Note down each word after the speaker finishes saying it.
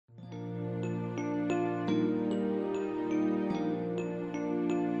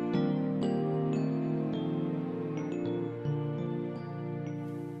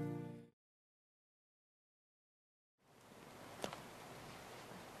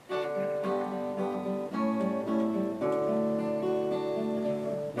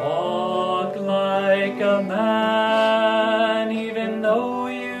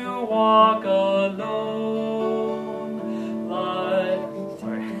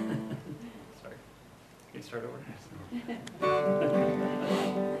start over?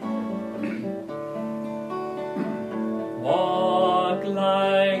 Walk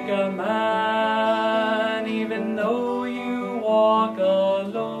like a man, even though you walk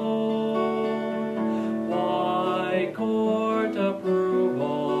alone. Why court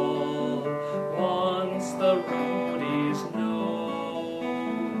approval once the road is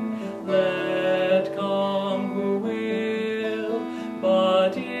known? Let come who will,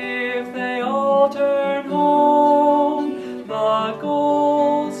 but if they all turn home, the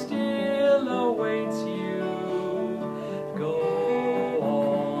goal still awaits you. Go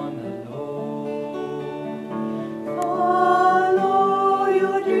on alone. Follow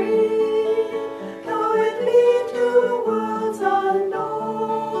your dream, though it lead to worlds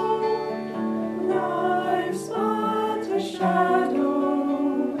unknown. Life's but a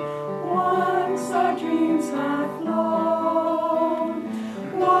shadow, once our dreams have flown.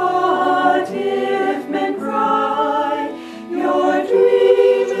 What if men cry, your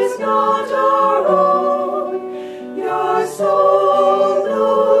dream is not our own? Your soul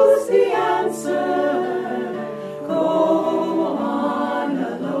knows the answer. Go on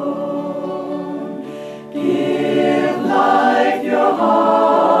alone. Give life your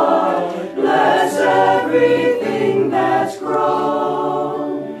heart. Bless everything that's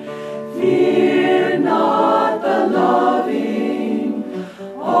grown. Fear not the loving.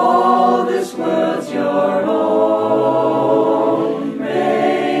 All this world's your own.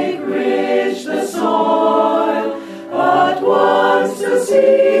 Make rich the soil, but once the seed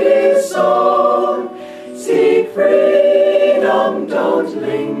is sown, seek freedom, don't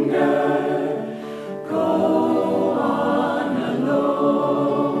linger. Go on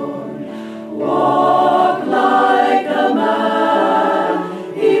alone. Walk like a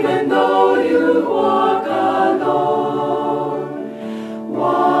man, even though you walk alone.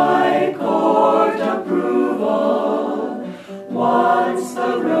 Why court approval once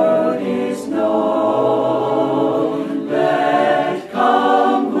the road is known? Let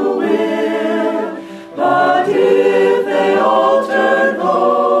come who will, but if they all turn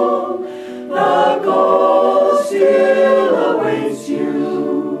home, the goal still awaits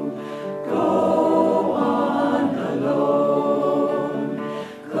you. Go on alone.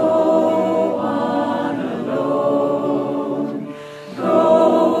 Go on alone. Go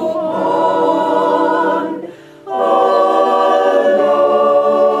on alone.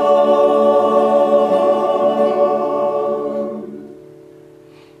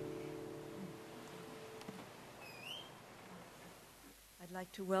 I'd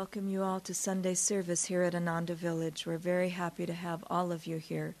like to welcome you all to Sunday service here at Ananda Village. We're very happy to have all of you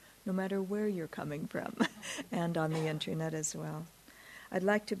here, no matter where you're coming from, and on the internet as well. I'd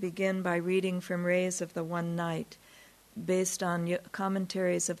like to begin by reading from Rays of the One Night, based on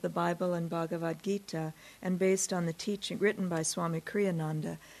commentaries of the Bible and Bhagavad Gita, and based on the teaching written by Swami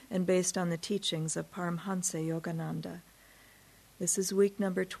Kriyananda, and based on the teachings of Paramhansa Yogananda. This is week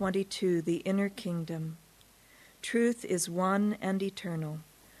number 22, The Inner Kingdom. Truth is one and eternal.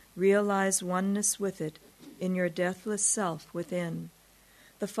 Realize oneness with it in your deathless self within.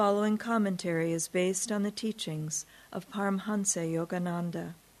 The following commentary is based on the teachings of Paramhansa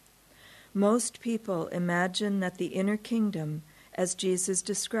Yogananda. Most people imagine that the inner kingdom, as Jesus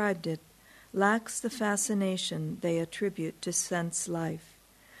described it, lacks the fascination they attribute to sense life.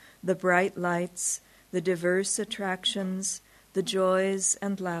 The bright lights, the diverse attractions, the joys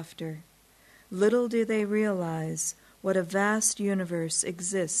and laughter. Little do they realize what a vast universe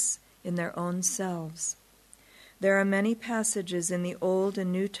exists in their own selves. There are many passages in the Old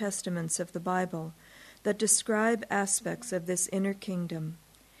and New Testaments of the Bible that describe aspects of this inner kingdom.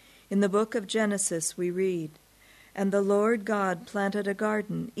 In the book of Genesis we read, "And the Lord God planted a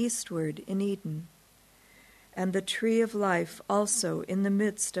garden eastward in Eden, and the tree of life also in the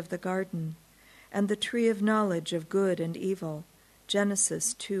midst of the garden, and the tree of knowledge of good and evil."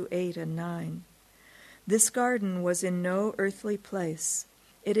 Genesis 2:8 and 9. This garden was in no earthly place.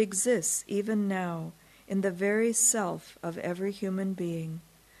 It exists even now in the very self of every human being.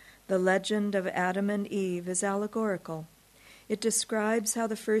 The legend of Adam and Eve is allegorical. It describes how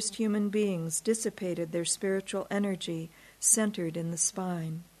the first human beings dissipated their spiritual energy centered in the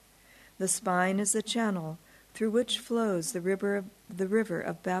spine. The spine is the channel through which flows the river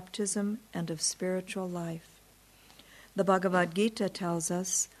of baptism and of spiritual life. The Bhagavad Gita tells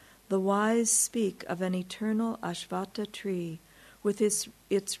us, "The wise speak of an eternal Ashvata tree with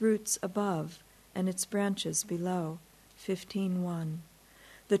its roots above and its branches below." 15:1.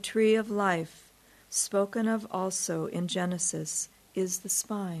 The tree of life, spoken of also in Genesis, is the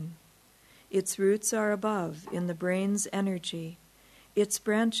spine. Its roots are above in the brain's energy, Its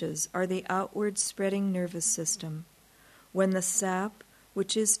branches are the outward spreading nervous system. When the sap,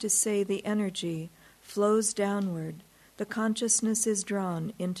 which is to say the energy, flows downward, the consciousness is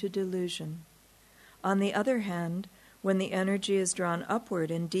drawn into delusion. On the other hand, when the energy is drawn upward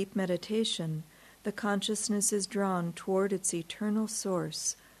in deep meditation, the consciousness is drawn toward its eternal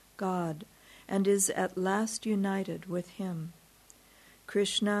source, God, and is at last united with Him.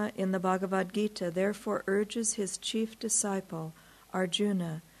 Krishna in the Bhagavad Gita therefore urges his chief disciple,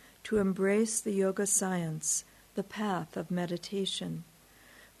 Arjuna, to embrace the yoga science, the path of meditation.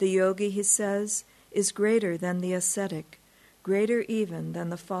 The yogi, he says, is greater than the ascetic, greater even than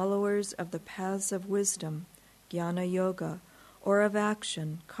the followers of the paths of wisdom, Jnana Yoga, or of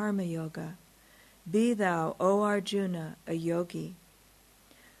action, Karma Yoga. Be thou, O Arjuna, a yogi.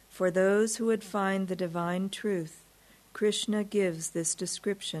 For those who would find the divine truth, Krishna gives this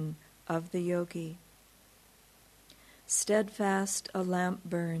description of the yogi. Steadfast a lamp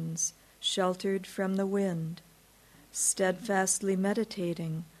burns, sheltered from the wind. Steadfastly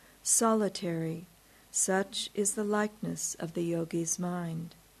meditating, solitary, such is the likeness of the yogi's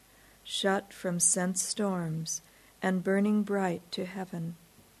mind, shut from sense storms and burning bright to heaven.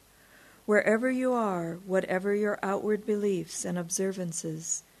 Wherever you are, whatever your outward beliefs and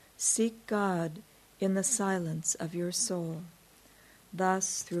observances, seek God in the silence of your soul.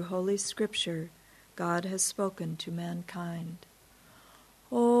 Thus, through Holy Scripture, God has spoken to mankind.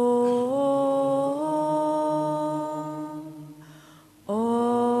 Om, Om,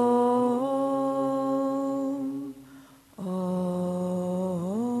 Om.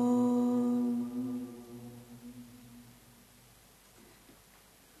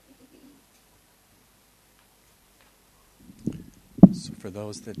 So for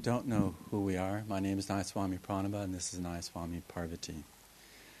those that don't know who we are, my name is Nayaswami Pranaba, and this is Nayaswami Parvati.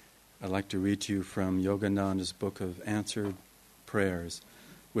 I'd like to read to you from Yogananda's book of answered prayers,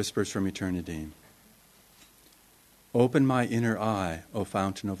 Whispers from Eternity. Open my inner eye, O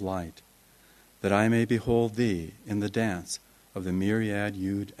fountain of light, that I may behold thee in the dance of the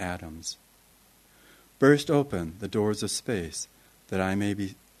myriad-hued atoms. Burst open the doors of space, that I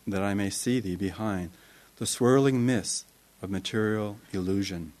may see thee behind the swirling mists of material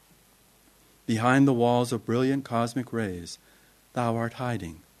illusion. Behind the walls of brilliant cosmic rays, thou art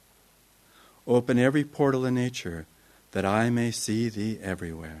hiding. Open every portal in nature, that I may see thee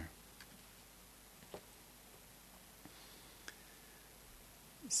everywhere.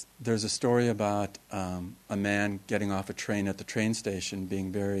 There's a story about a man getting off a train at the train station,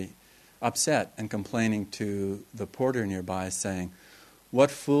 being very upset and complaining to the porter nearby, saying,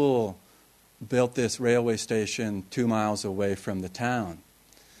 "What fool built this railway station 2 miles away from the town?"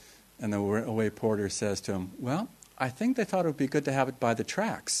 And the railway porter says to him, "Well, I think they thought it would be good to have it by the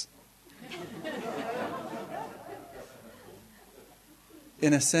tracks."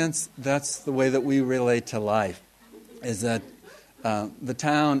 In a sense, that's the way that we relate to life, is that the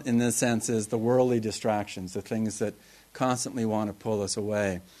town, in this sense, is the worldly distractions, the things that constantly want to pull us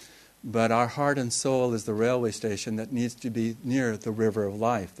away. But our heart and soul is the railway station that needs to be near the river of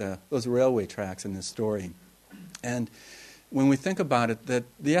life, those railway tracks in this story. And when we think about it, that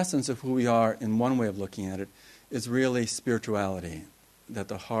the essence of who we are, in one way of looking at it, is really spirituality, that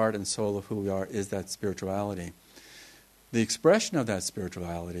the heart and soul of who we are is that spirituality. The expression of that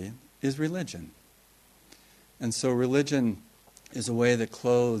spirituality is religion. And so religion is a way that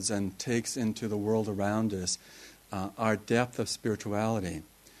clothes and takes into the world around us our depth of spirituality.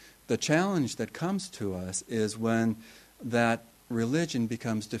 The challenge that comes to us is when that religion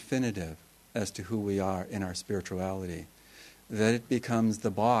becomes definitive as to who we are in our spirituality, that it becomes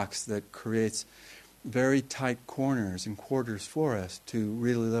the box that creates very tight corners and quarters for us to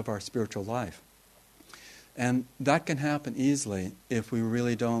really live our spiritual life. And that can happen easily if we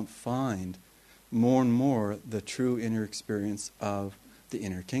really don't find more and more the true inner experience of the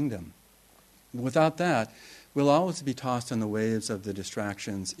inner kingdom. Without that, we'll always be tossed on the waves of the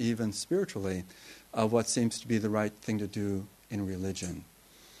distractions, even spiritually, of what seems to be the right thing to do in religion.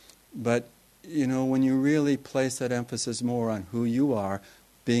 But, when you really place that emphasis more on who you are,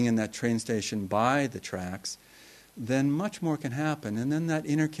 being in that train station by the tracks, then much more can happen. And then that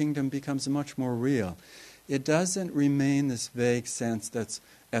inner kingdom becomes much more real. It doesn't remain this vague sense that's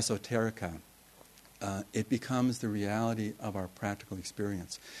esoterica. It becomes the reality of our practical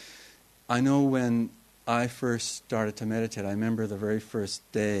experience. I know when I first started to meditate, I remember the very first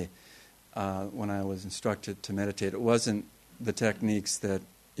day when I was instructed to meditate. It wasn't the techniques that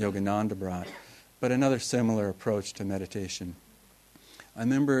Yogananda brought, but another similar approach to meditation. I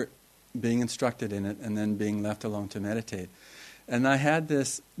remember being instructed in it and then being left alone to meditate. And I had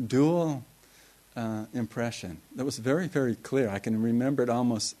this dual impression that was very, very clear. I can remember it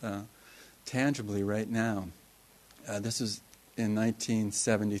almost tangibly right now. This was in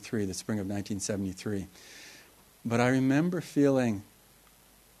 1973, the spring of 1973. But I remember feeling,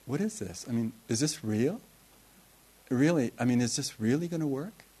 what is this? I mean, is this real? Really, I mean, is this really going to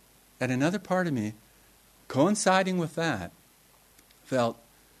work? And another part of me, coinciding with that, felt,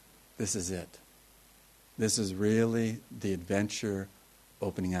 this is it. This is really the adventure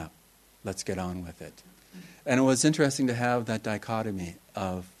opening up. Let's get on with it. And it was interesting to have that dichotomy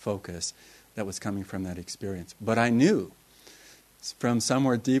of focus that was coming from that experience. But I knew from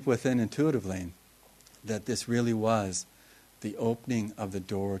somewhere deep within intuitively that this really was the opening of the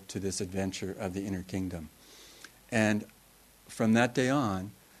door to this adventure of the inner kingdom. And from that day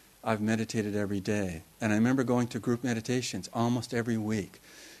on, I've meditated every day. And I remember going to group meditations almost every week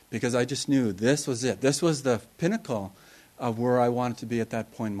because I just knew this was it. This was the pinnacle of where I wanted to be at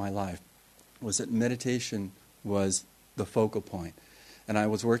that point in my life, was that meditation was the focal point. And I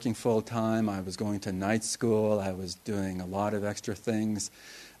was working full-time. I was going to night school. I was doing a lot of extra things.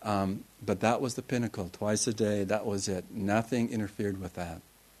 But that was the pinnacle. Twice a day, that was it. Nothing interfered with that.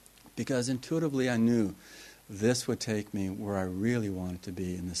 Because intuitively I knew this would take me where I really wanted to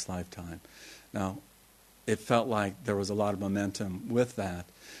be in this lifetime. Now, it felt like there was a lot of momentum with that.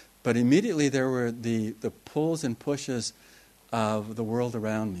 But immediately there were the pulls and pushes of the world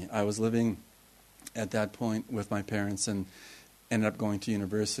around me. I was living at that point with my parents and ended up going to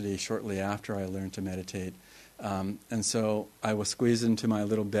university shortly after I learned to meditate. And so I was squeezed into my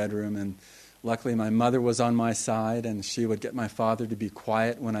little bedroom, and luckily my mother was on my side, and she would get my father to be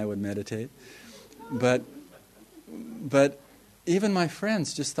quiet when I would meditate. But even my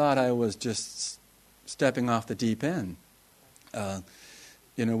friends just thought I was just stepping off the deep end.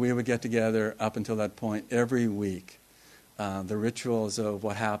 We would get together up until that point every week. The rituals of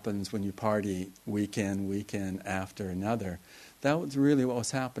what happens when you party weekend after another. That was really what was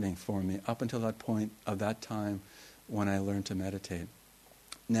happening for me up until that point of that time when I learned to meditate.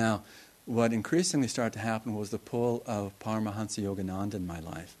 Now, what increasingly started to happen was the pull of Paramahansa Yogananda in my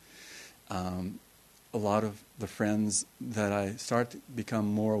life. A lot of the friends that I started to become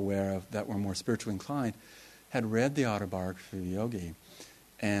more aware of that were more spiritually inclined had read the autobiography of Yogi.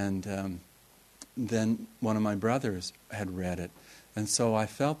 And then one of my brothers had read it. And so I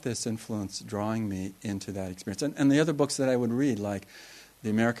felt this influence drawing me into that experience. And the other books that I would read, like the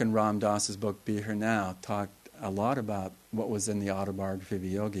American Ram Dass's book, Be Here Now, talked a lot about what was in the autobiography of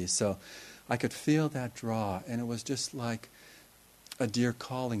Yogi. So I could feel that draw, and it was just like a dear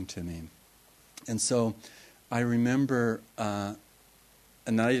calling to me. And so I remember, and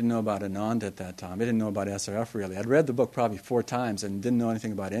I didn't know about Ananda at that time. I didn't know about SRF really. I'd read the book probably 4 times and didn't know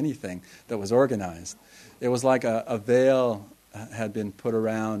anything about anything that was organized. It was like a veil had been put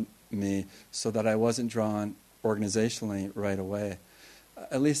around me so that I wasn't drawn organizationally right away.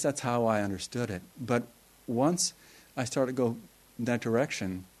 At least that's how I understood it. But once I started to go in that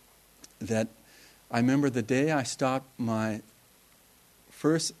direction, that I remember the day I stopped my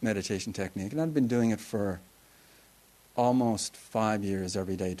first meditation technique, and I'd been doing it for almost 5 years,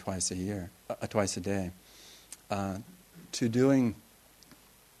 every day, twice a day, to doing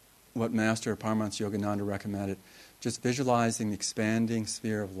what Master Paramahansa Yogananda recommended, just visualizing the expanding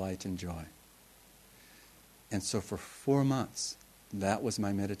sphere of light and joy. And so for 4 months, that was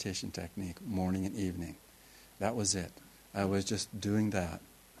my meditation technique, morning and evening. That was it. I was just doing that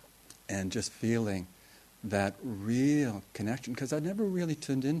and just feeling that real connection, because I'd never really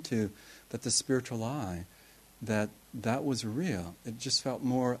tuned into that the spiritual eye, that was real. It just felt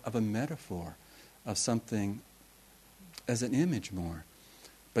more of a metaphor of something as an image more.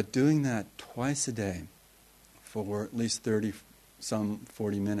 But doing that twice a day for at least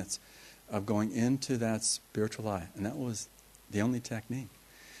 40 minutes of going into that spiritual eye, and that was the only technique.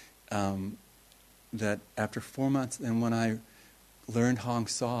 That after 4 months, and when I learned Hong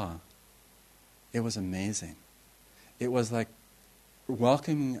Sa, it was amazing. It was like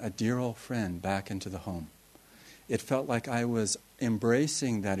welcoming a dear old friend back into the home. It felt like I was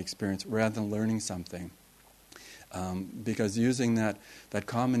embracing that experience rather than learning something. Because using that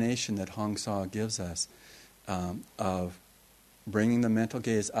combination that Hong Sa gives us of bringing the mental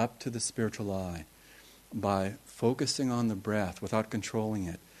gaze up to the spiritual eye by focusing on the breath without controlling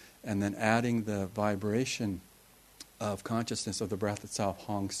it, and then adding the vibration of consciousness of the breath itself,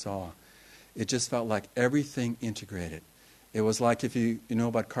 Hong Sa. It just felt like everything integrated. It was like, if you know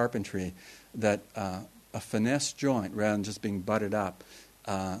about carpentry, that a finesse joint, rather than just being butted up,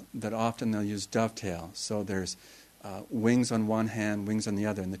 that often they'll use dovetail. So there's wings on one hand, wings on the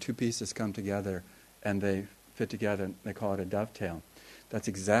other, and the two pieces come together and they fit together, and they call it a dovetail. That's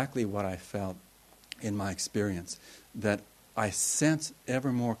exactly what I felt in my experience, that I sense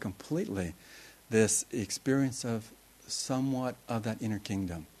ever more completely this experience of somewhat of that inner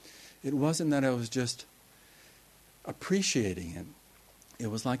kingdom. It wasn't that I was just appreciating it.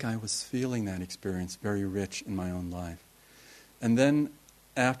 It was like I was feeling that experience very rich in my own life. And then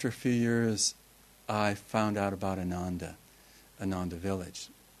after a few years, I found out about Ananda Village.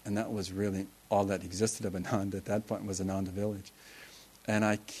 And that was really all that existed of Ananda at that point, was Ananda Village. And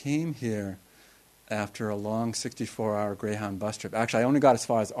I came here after a long 64-hour Greyhound bus trip. Actually, I only got as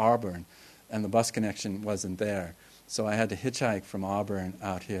far as Auburn, and the bus connection wasn't there. So I had to hitchhike from Auburn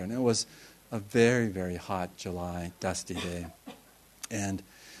out here. And it was a very, very hot July, dusty day. And,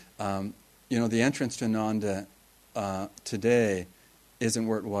 the entrance to Ananda today isn't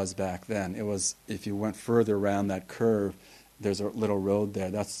where it was back then. It was, if you went further around that curve, there's a little road there.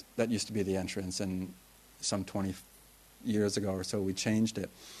 That used to be the entrance, and some 20 years ago or so we changed it.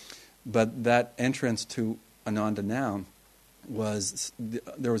 But that entrance to Ananda now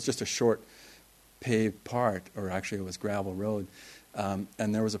there was just a short paved part, or actually it was gravel road,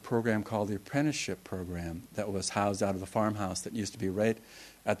 and there was a program called the Apprenticeship Program that was housed out of the farmhouse that used to be right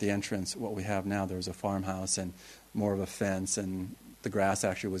at the entrance. What we have now, there was a farmhouse and more of a fence, and the grass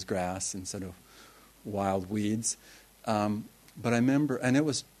actually was grass instead of wild weeds. But I remember,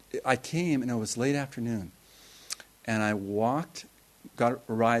 I came and it was late afternoon, and I got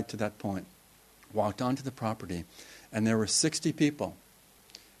a ride to that point, walked onto the property, and there were 60 people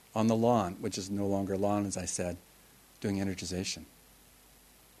on the lawn, which is no longer a lawn, as I said, doing energization.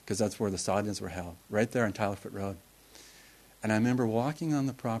 Because that's where the sadhanas were held, right there on Tylerfoot Road. And I remember walking on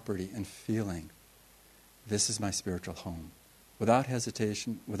the property and feeling, this is my spiritual home. Without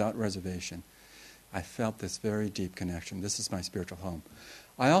hesitation, without reservation, I felt this very deep connection. This is my spiritual home.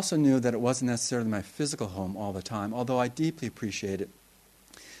 I also knew that it wasn't necessarily my physical home all the time, although I deeply appreciated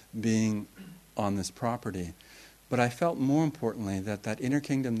being on this property. But I felt more importantly that inner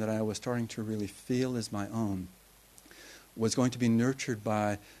kingdom that I was starting to really feel as my own was going to be nurtured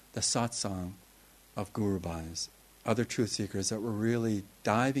by the satsang of Guru Bhais, other truth seekers that were really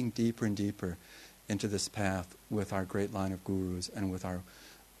diving deeper and deeper into this path with our great line of gurus and with our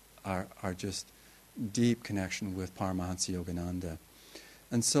just deep connection with Paramahansa Yogananda.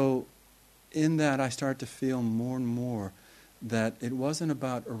 And so in that I started to feel more and more that it wasn't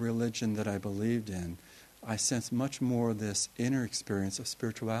about a religion that I believed in. I sensed much more this inner experience of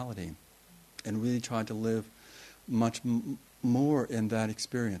spirituality and really tried to live much more in that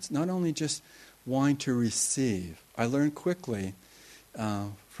experience. Not only just wanting to receive. I learned quickly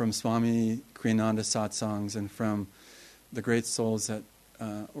from Swami Kriyananda satsangs and from the great souls that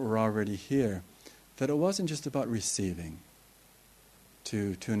were already here that it wasn't just about receiving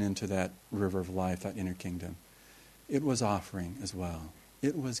to tune into that river of life, that inner kingdom. It was offering as well.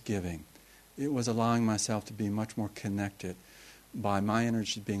 It was giving. It was allowing myself to be much more connected by my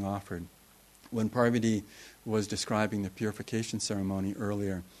energy being offered. When Parvati was describing the purification ceremony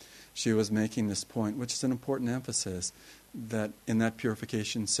earlier, she was making this point, which is an important emphasis, that in that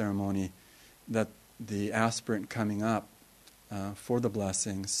purification ceremony, that the aspirant coming up for the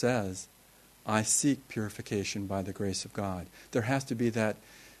blessing says, I seek purification by the grace of God. There has to be that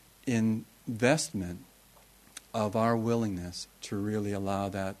investment of our willingness to really allow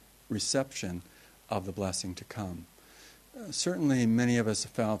that reception of the blessing to come. Certainly many of us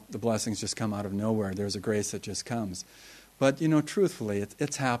have felt the blessings just come out of nowhere. There's a grace that just comes. But, truthfully,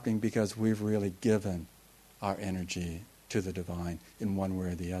 it's happening because we've really given our energy to the divine in one way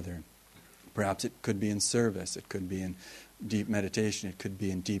or the other. Perhaps it could be in service, it could be in deep meditation, it could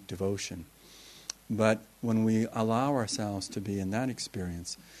be in deep devotion. But when we allow ourselves to be in that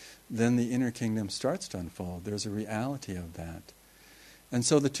experience, then the inner kingdom starts to unfold. There's a reality of that. And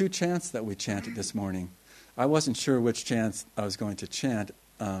so the two chants that we chanted this morning, I wasn't sure which chants I was going to chant.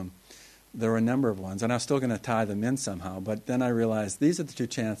 There were a number of ones, and I was still going to tie them in somehow, but then I realized these are the two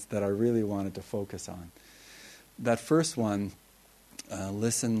chants that I really wanted to focus on. That first one,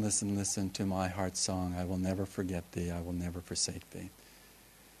 listen, listen, listen to my heart's song, I will never forget thee, I will never forsake thee,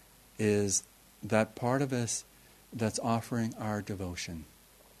 is that part of us that's offering our devotion,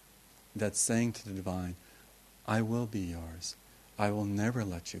 that's saying to the divine, I will be yours, I will never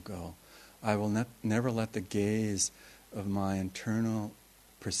let you go, I will never let the gaze of my internal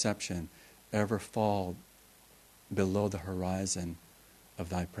perception ever fall below the horizon of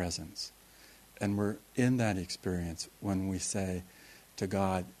thy presence. And we're in that experience when we say to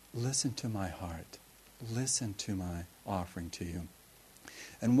God, listen to my heart, listen to my offering to you.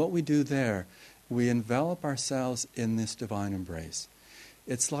 And what we do there, we envelop ourselves in this divine embrace.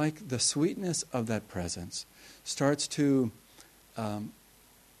 It's like the sweetness of that presence starts to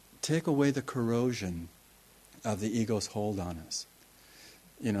take away the corrosion of the ego's hold on us.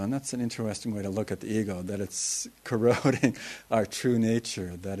 And that's an interesting way to look at the ego, that it's corroding our true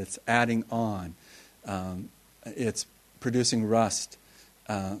nature, that it's adding on. It's producing rust,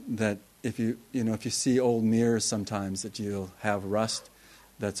 that if you see old mirrors sometimes, that you'll have rust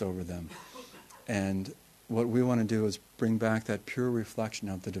that's over them. And what we want to do is bring back that pure reflection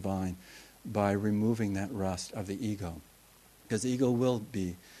of the divine by removing that rust of the ego. Because the ego will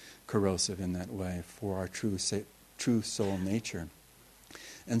be corrosive in that way for our true soul nature.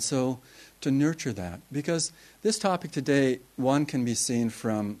 And so to nurture that, because this topic today, one can be seen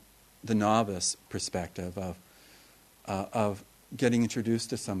from the novice perspective of getting introduced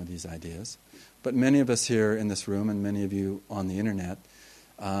to some of these ideas. But many of us here in this room and many of you on the internet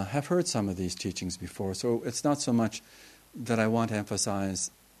have heard some of these teachings before. So it's not so much that I want to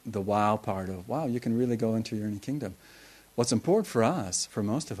emphasize the wow part of, wow, you can really go into your inner kingdom. What's important for us, for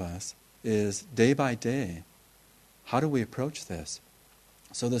most of us, is day by day, how do we approach this?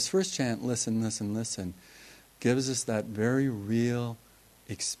 So this first chant, listen, listen, listen, gives us that very real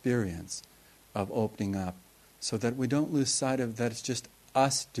experience of opening up so that we don't lose sight of that it's just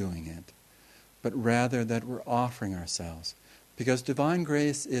us doing it, but rather that we're offering ourselves. Because divine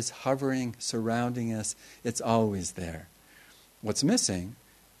grace is hovering, surrounding us, it's always there. What's missing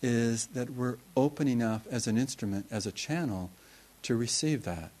is that we're open enough as an instrument, as a channel, to receive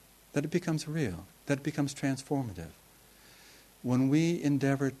that it becomes real, that it becomes transformative. When we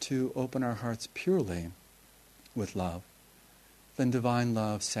endeavor to open our hearts purely with love, then divine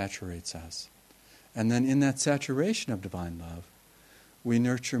love saturates us. And then in that saturation of divine love, we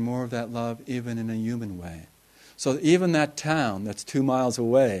nurture more of that love even in a human way. So even that town that's 2 miles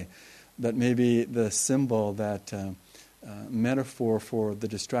away, that may be the symbol, that metaphor for the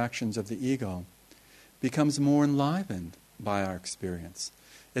distractions of the ego, becomes more enlivened by our experience.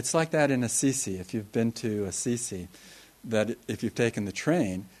 It's like that in Assisi. If you've been to Assisi, that if you've taken the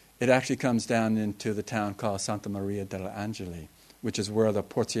train, it actually comes down into the town called Santa Maria degli Angeli, which is where the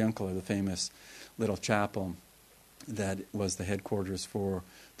Portiuncolo, the famous little chapel that was the headquarters for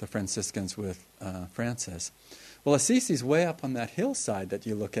the Franciscans with Francis. Well, Assisi's way up on that hillside that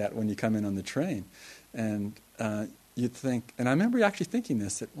you look at when you come in on the train. And you'd think, and I remember actually thinking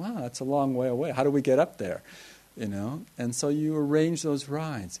this, that, wow, that's a long way away. How do we get up there? And so you arrange those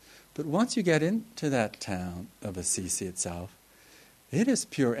rides. But once you get into that town of Assisi itself, it is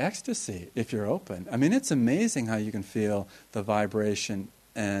pure ecstasy if you're open. I mean, it's amazing how you can feel the vibration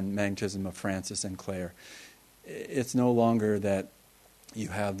and magnetism of Francis and Clare. It's no longer that you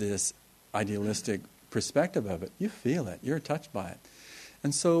have this idealistic perspective of it. You feel it. You're touched by it.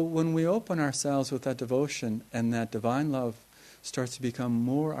 And so when we open ourselves with that devotion and that divine love starts to become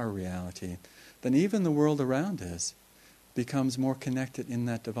more our reality, then even the world around us becomes more connected in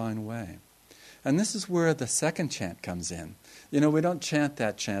that divine way. And this is where the second chant comes in. We don't chant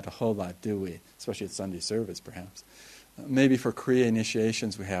that chant a whole lot, do we? Especially at Sunday service, perhaps. Maybe for Kriya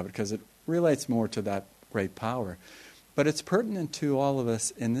initiations we have it, because it relates more to that great power. But it's pertinent to all of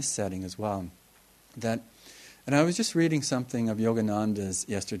us in this setting as well. And I was just reading something of Yogananda's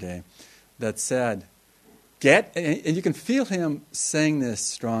yesterday that said, and you can feel him saying this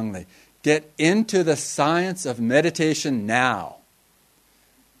strongly, get into the science of meditation now.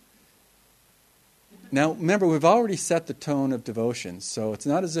 Now, remember, we've already set the tone of devotion, so it's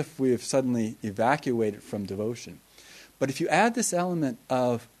not as if we've suddenly evacuated from devotion. But if you add this element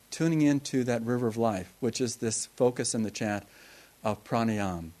of tuning into that river of life, which is this focus in the chant of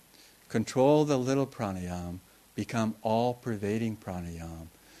pranayam, control the little pranayam, become all-pervading pranayam,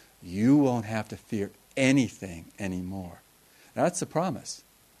 you won't have to fear anything anymore. That's the promise.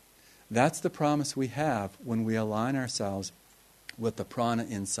 That's the promise we have when we align ourselves with the prana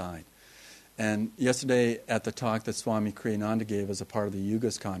inside. And yesterday at the talk that Swami Kriyananda gave as a part of the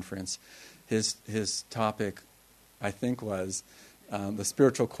Yugas conference, his topic, I think, was the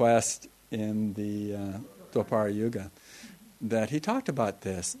spiritual quest in the Dwapara Yuga. That he talked about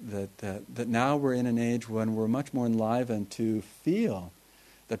this, that now we're in an age when we're much more enlivened to feel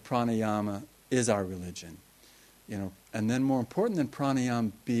that pranayama is our religion. And then more important than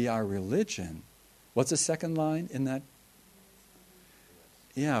pranayama be our religion. What's the second line in that?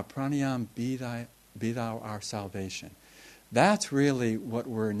 Yeah, pranayama be thou our salvation. That's really what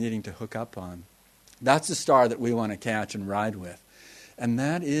we're needing to hook up on. That's the star that we want to catch and ride with. And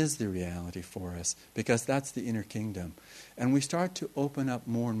that is the reality for us, because that's the inner kingdom. And we start to open up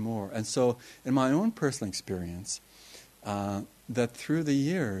more and more. And so in my own personal experience, that through the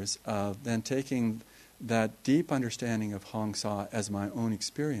years of then taking that deep understanding of Hong Sa as my own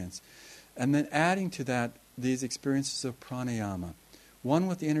experience, and then adding to that these experiences of pranayama, one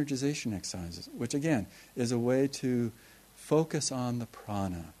with the energization exercises, which again is a way to focus on the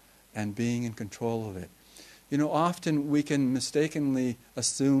prana and being in control of it. You know, often we can mistakenly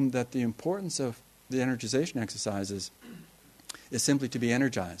assume that the importance of the energization exercises is simply to be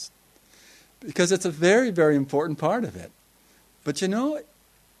energized, because it's a very, very important part of it. But you know,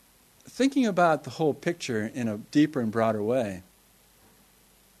 thinking about the whole picture in a deeper and broader way,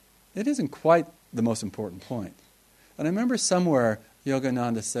 it isn't quite the most important point. And I remember somewhere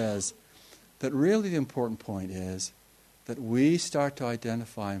Yogananda says that really the important point is that we start to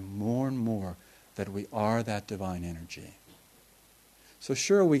identify more and more that we are that divine energy. So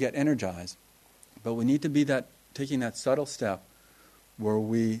sure, we get energized, but we need to be taking that subtle step where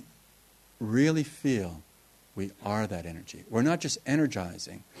we really feel we are that energy. We're not just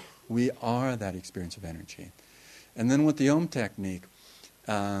energizing, we are that experience of energy. And then with the Om technique,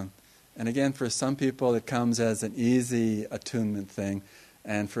 and again, for some people it comes as an easy attunement thing,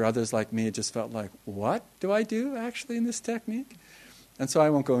 and for others like me it just felt like, what do I do actually in this technique? And so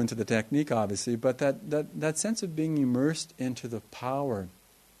I won't go into the technique obviously, but that sense of being immersed into the power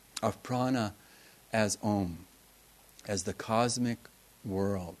of prana as Om, as the cosmic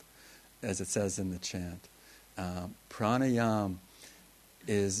world, as it says in the chant. Pranayam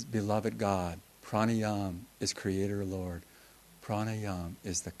is beloved God. Pranayam is Creator Lord. Pranayam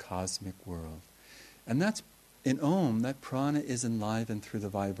is the cosmic world. And that's, in Om, that prana is enlivened through the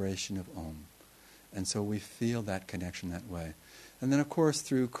vibration of Om. And so we feel that connection that way. And then of course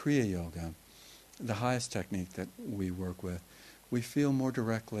through Kriya Yoga, the highest technique that we work with, we feel more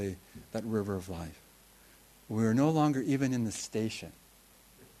directly that river of life. We're no longer even in the station.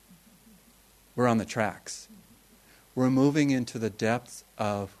 We're on the tracks. We're moving into the depths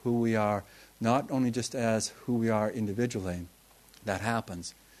of who we are, not only just as who we are individually, that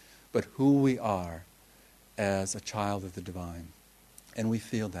happens, but who we are as a child of the divine. And we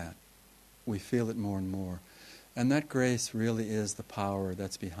feel that. We feel it more and more. And that grace really is the power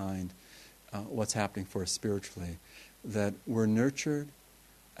that's behind what's happening for us spiritually, that we're nurtured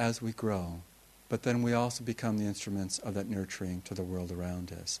as we grow, but then we also become the instruments of that nurturing to the world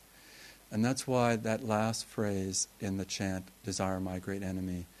around us. And that's why that last phrase in the chant, desire my great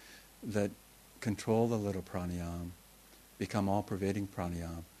enemy, that control the little pranayam, become all-pervading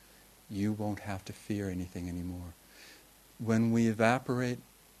pranayam, you won't have to fear anything anymore. When we evaporate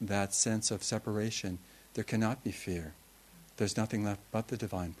that sense of separation, there cannot be fear. There's nothing left but the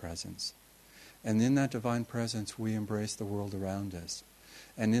divine presence. And in that divine presence, we embrace the world around us.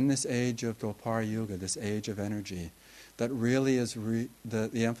 And in this age of Dwapara Yuga, this age of energy, that really is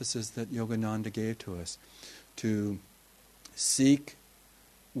the emphasis that Yogananda gave to us, to seek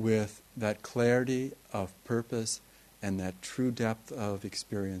with that clarity of purpose and that true depth of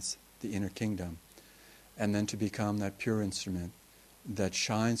experience the inner kingdom, and then to become that pure instrument that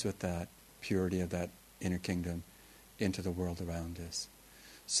shines with that purity of that inner kingdom into the world around us.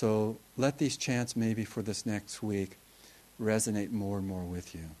 So let these chants maybe for this next week resonate more and more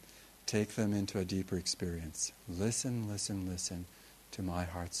with you. Take them into a deeper experience. Listen, listen, listen to my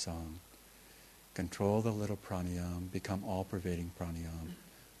heart's song. Control the little pranayam, become all-pervading pranayam.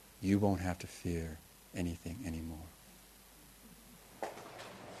 You won't have to fear anything anymore.